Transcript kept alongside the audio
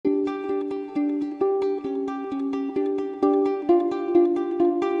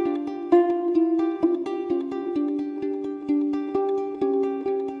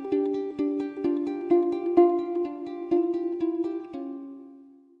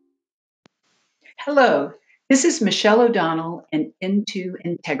Hello, this is Michelle O'Donnell and Into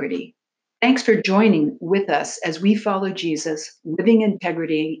Integrity. Thanks for joining with us as we follow Jesus, living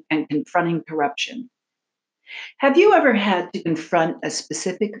integrity and confronting corruption. Have you ever had to confront a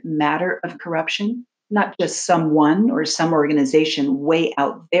specific matter of corruption? Not just someone or some organization way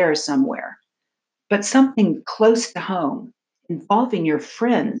out there somewhere, but something close to home, involving your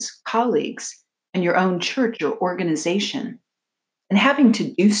friends, colleagues, and your own church or organization, and having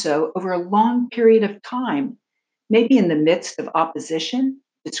to do so over a long period of time, maybe in the midst of opposition,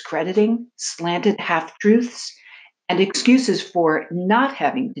 discrediting, slanted half truths, and excuses for not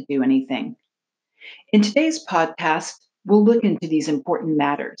having to do anything. In today's podcast, we'll look into these important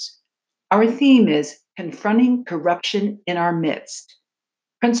matters. Our theme is Confronting Corruption in Our Midst,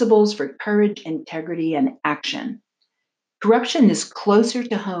 Principles for Courage, Integrity, and Action. Corruption is closer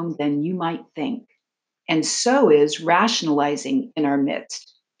to home than you might think, and so is rationalizing in our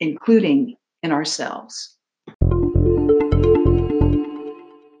midst, including in ourselves.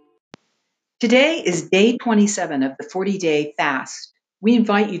 Today is day 27 of the 40-day fast. We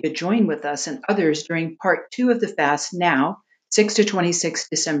invite you to join with us and others during part 2 of the fast now, 6 to 26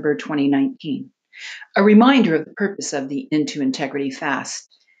 December 2019. A reminder of the purpose of the Into Integrity fast.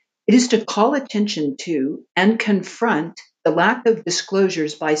 It is to call attention to and confront the lack of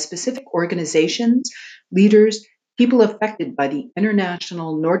disclosures by specific organizations, leaders, people affected by the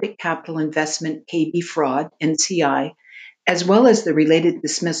International Nordic Capital Investment KB fraud, NCI, as well as the related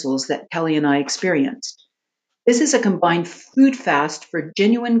dismissals that Kelly and I experienced. This is a combined food fast for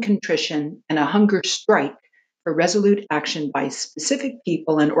genuine contrition and a hunger strike for resolute action by specific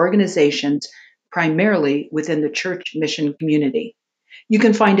people and organizations, primarily within the church mission community. You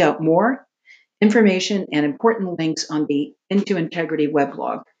can find out more information and important links on the Into Integrity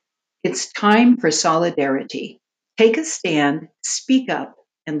weblog. It's time for solidarity. Take a stand, speak up,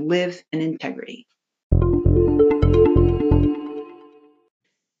 and live in integrity.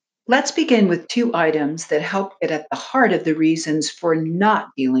 Let's begin with two items that help get at the heart of the reasons for not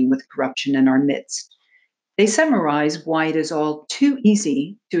dealing with corruption in our midst. They summarize why it is all too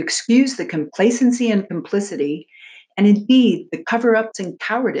easy to excuse the complacency and complicity, and indeed the cover ups and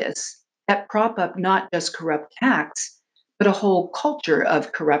cowardice that prop up not just corrupt acts, but a whole culture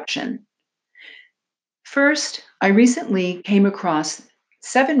of corruption. First, I recently came across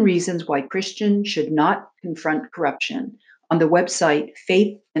 7 reasons why Christians should not confront corruption on the website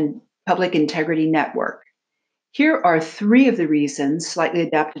Faith and Public Integrity Network. Here are 3 of the reasons, slightly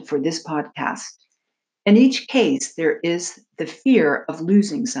adapted for this podcast. In each case, there is the fear of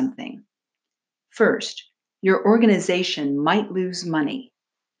losing something. First, your organization might lose money.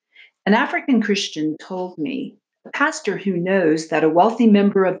 An African Christian told me a pastor who knows that a wealthy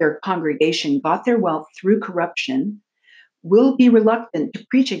member of their congregation got their wealth through corruption will be reluctant to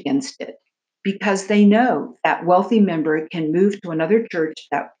preach against it because they know that wealthy member can move to another church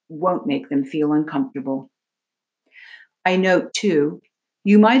that won't make them feel uncomfortable. I note too,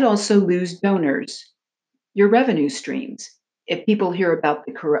 you might also lose donors, your revenue streams, if people hear about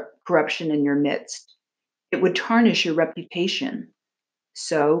the corruption in your midst. It would tarnish your reputation.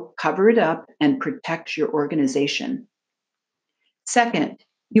 So cover it up and protect your organization. Second,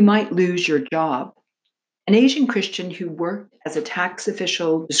 you might lose your job. An Asian Christian who worked as a tax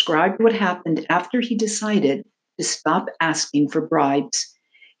official described what happened after he decided to stop asking for bribes.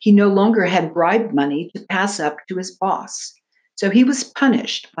 He no longer had bribe money to pass up to his boss. So he was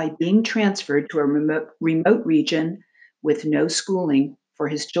punished by being transferred to a remote region with no schooling for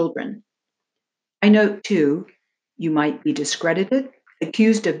his children. I note too, you might be discredited,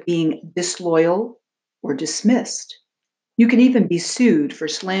 accused of being disloyal, or dismissed. You can even be sued for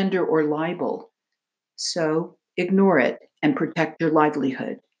slander or libel. So ignore it and protect your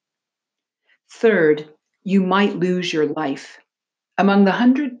livelihood. Third, you might lose your life. Among the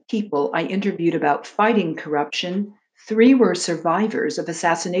 100 people I interviewed about fighting corruption, 3 were survivors of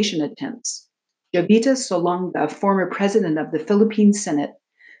assassination attempts. Jovita Solonga, former president of the Philippine Senate,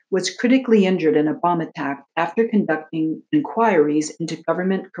 was critically injured in a bomb attack after conducting inquiries into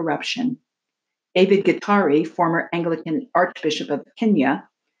government corruption. David Gitari, former Anglican Archbishop of Kenya,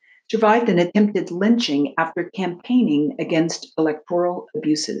 survived an attempted lynching after campaigning against electoral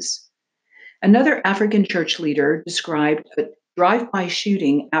abuses. Another African church leader described a drive-by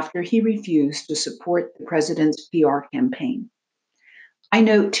shooting after he refused to support the president's PR campaign. I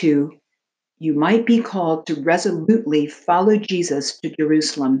note too, you might be called to resolutely follow Jesus to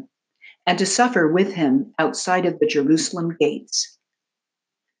Jerusalem and to suffer with him outside of the Jerusalem gates.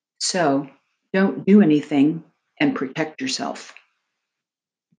 So don't do anything and protect yourself.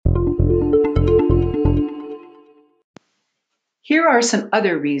 Here are some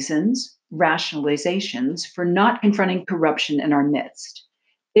other reasons, rationalizations, for not confronting corruption in our midst.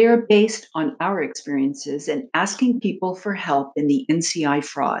 They are based on our experiences and asking people for help in the NCI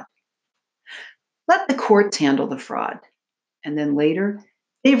fraud. Let the courts handle the fraud. And then later,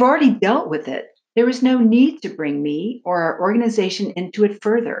 they've already dealt with it. There is no need to bring me or our organization into it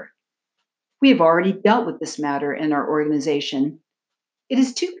further. We have already dealt with this matter in our organization. It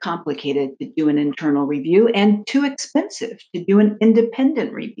is too complicated to do an internal review and too expensive to do an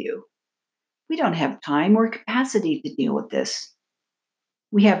independent review. We don't have time or capacity to deal with this.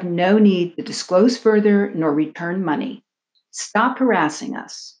 We have no need to disclose further nor return money. Stop harassing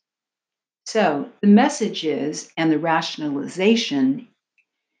us. So the message is, and the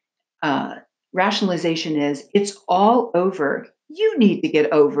uh, rationalization is, it's all over. You need to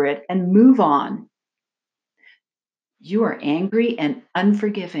get over it and move on. You are angry and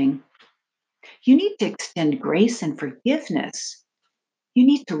unforgiving. You need to extend grace and forgiveness. You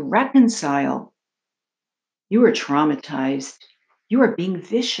need to reconcile. You are traumatized. You are being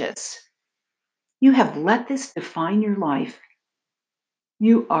vicious. You have let this define your life.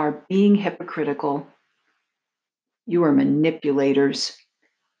 You are being hypocritical. You are manipulators.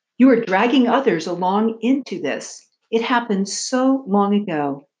 You are dragging others along into this. It happened so long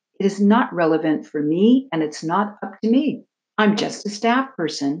ago. It is not relevant for me, and it's not up to me. I'm just a staff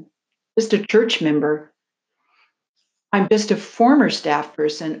person, just a church member. I'm just a former staff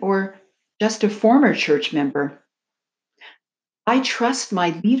person or just a former church member. I trust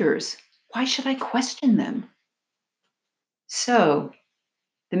my leaders. Why should I question them? So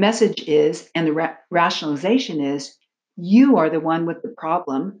the message is, and the rationalization is, you are the one with the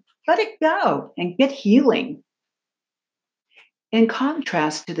problem. Let it go and get healing. In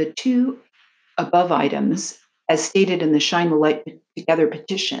contrast to the two above items, as stated in the Shine the Light Together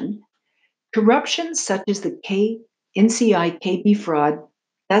petition, corruption such as the NCI KB fraud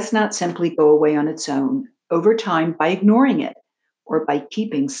does not simply go away on its own over time by ignoring it or by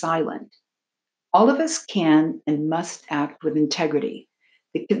keeping silent. All of us can and must act with integrity,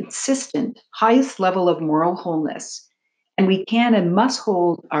 the consistent highest level of moral wholeness, and we can and must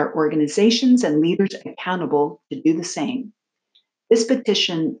hold our organizations and leaders accountable to do the same. This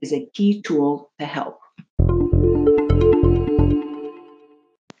petition is a key tool to help.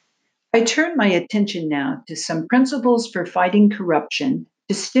 I turn my attention now to some principles for fighting corruption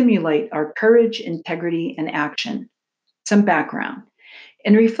to stimulate our courage, integrity, and action. Some background.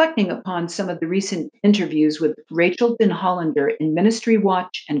 In reflecting upon some of the recent interviews with Rachel Den Hollander in Ministry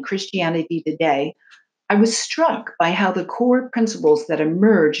Watch and Christianity Today, I was struck by how the core principles that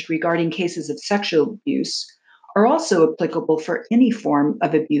emerged regarding cases of sexual abuse are also applicable for any form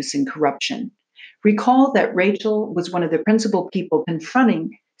of abuse and corruption. Recall that Rachel was one of the principal people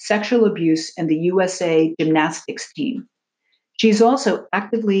confronting sexual abuse in the USA gymnastics team. She's also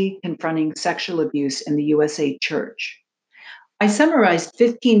actively confronting sexual abuse in the USA church. I summarized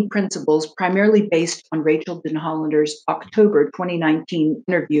 15 principles primarily based on Rachel Den Hollander's October 2019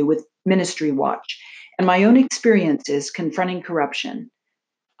 interview with Ministry Watch and my own experiences confronting corruption.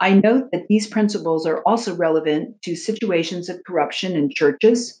 I note that these principles are also relevant to situations of corruption in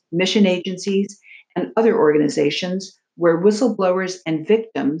churches, mission agencies, and other organizations where whistleblowers and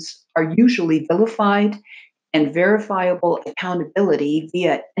victims are usually vilified and verifiable accountability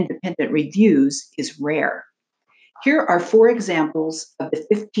via independent reviews is rare. Here are 4 examples of the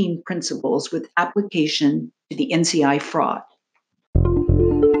 15 principles with application to the NCI fraud.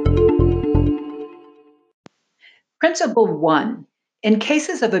 Principle 1. In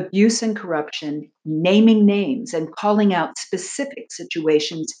cases of abuse and corruption, naming names and calling out specific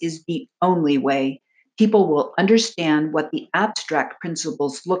situations is the only way people will understand what the abstract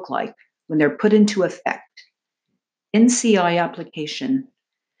principles look like when they're put into effect. NCI application.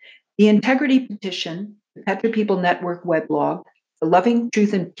 The Integrity Petition, the Petra People Network weblog, the Loving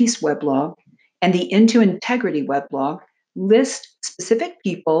Truth and Peace weblog, and the Into Integrity weblog list specific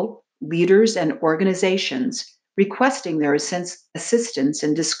people, leaders, and organizations requesting their assistance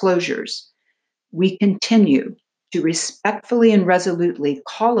and disclosures. We continue to respectfully and resolutely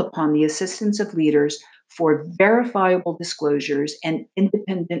call upon the assistance of leaders for verifiable disclosures and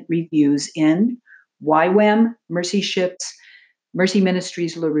independent reviews in YWAM, Mercy Ships, Mercy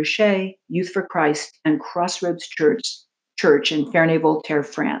Ministries Le Rocher, Youth for Christ, and Crossroads Church in Ferney-Voltaire,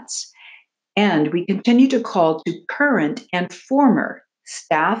 France. And we continue to call to current and former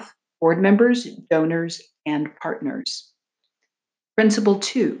staff, board members, donors, and partners. Principle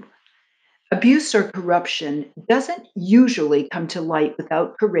 2. Abuse or corruption doesn't usually come to light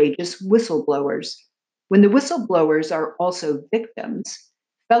without courageous whistleblowers. When the whistleblowers are also victims,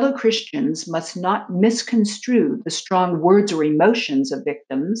 Fellow Christians must not misconstrue the strong words or emotions of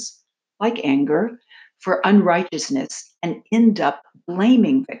victims, like anger, for unrighteousness and end up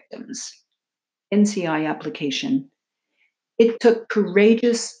blaming victims. NCI application. It took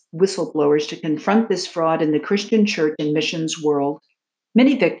courageous whistleblowers to confront this fraud in the Christian church and missions world.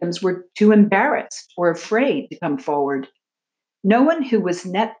 Many victims were too embarrassed or afraid to come forward. No one who was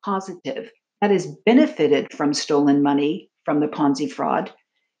net positive, that is, benefited from stolen money from the Ponzi fraud,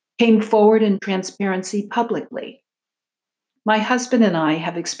 came forward in transparency publicly. My husband and I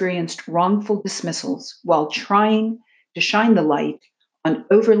have experienced wrongful dismissals while trying to shine the light on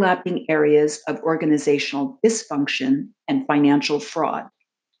overlapping areas of organizational dysfunction and financial fraud.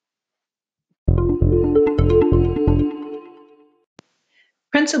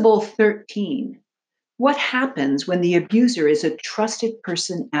 Principle 13. What happens when the abuser is a trusted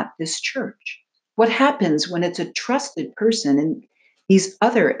person at this church? What happens when it's a trusted person in these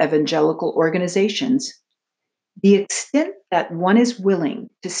other evangelical organizations? The extent that one is willing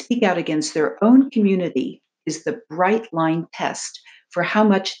to speak out against their own community is the bright line test for how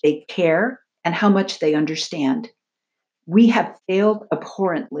much they care and how much they understand. We have failed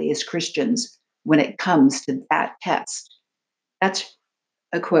abhorrently as Christians when it comes to that test. That's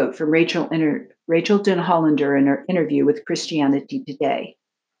a quote from Rachel Denhollander in her interview with Christianity Today.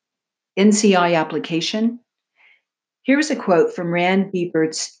 NCI application. Here's a quote from Rand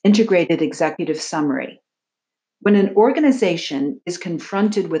Biebert's Integrated Executive Summary. When an organization is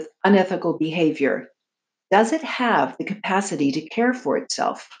confronted with unethical behavior, does it have the capacity to care for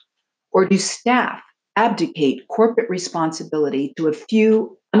itself? Or do staff abdicate corporate responsibility to a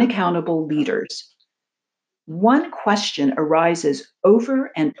few unaccountable leaders? One question arises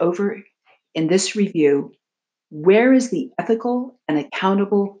over and over in this review: where is the ethical and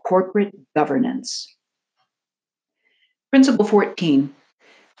accountable corporate governance? Principle 14.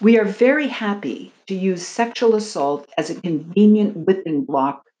 We are very happy to use sexual assault as a convenient whipping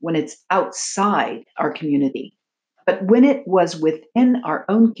block when it's outside our community. But when it was within our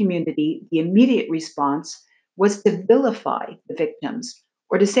own community, the immediate response was to vilify the victims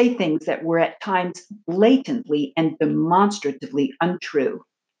or to say things that were at times blatantly and demonstratively untrue.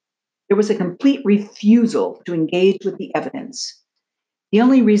 There was a complete refusal to engage with the evidence. The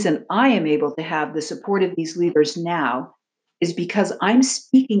only reason I am able to have the support of these leaders now is because I'm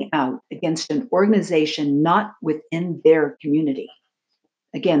speaking out against an organization not within their community.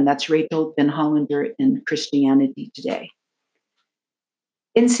 Again, that's Rachel Denhollander in Christianity Today.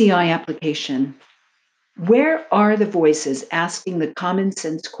 NCI application. Where are the voices asking the common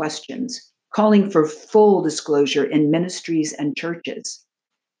sense questions, calling for full disclosure in ministries and churches?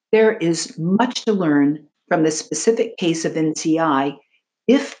 There is much to learn from the specific case of NCI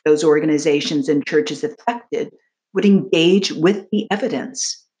if those organizations and churches affected would engage with the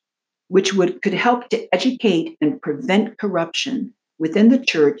evidence, which could help to educate and prevent corruption within the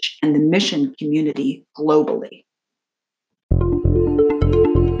church and the mission community globally.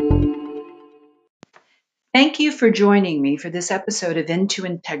 Thank you for joining me for this episode of Into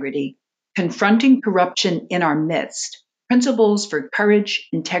Integrity, Confronting Corruption in Our Midst, Principles for Courage,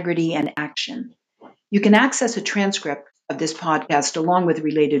 Integrity, and Action. You can access a transcript of this podcast along with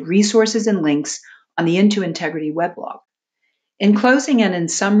related resources and links on the Into Integrity weblog. In closing and in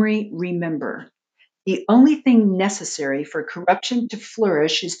summary, remember, the only thing necessary for corruption to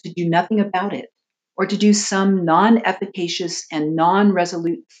flourish is to do nothing about it, or to do some non-efficacious and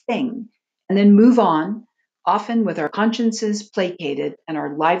non-resolute thing, and then move on, often with our consciences placated and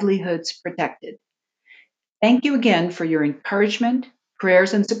our livelihoods protected. Thank you again for your encouragement,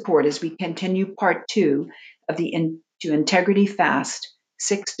 prayers, and support as we continue part 2 of the Into Integrity Fast,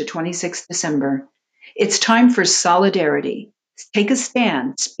 6 to 26 December. It's time for solidarity. Take a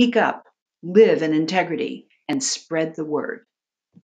stand, speak up, live in integrity, and spread the word.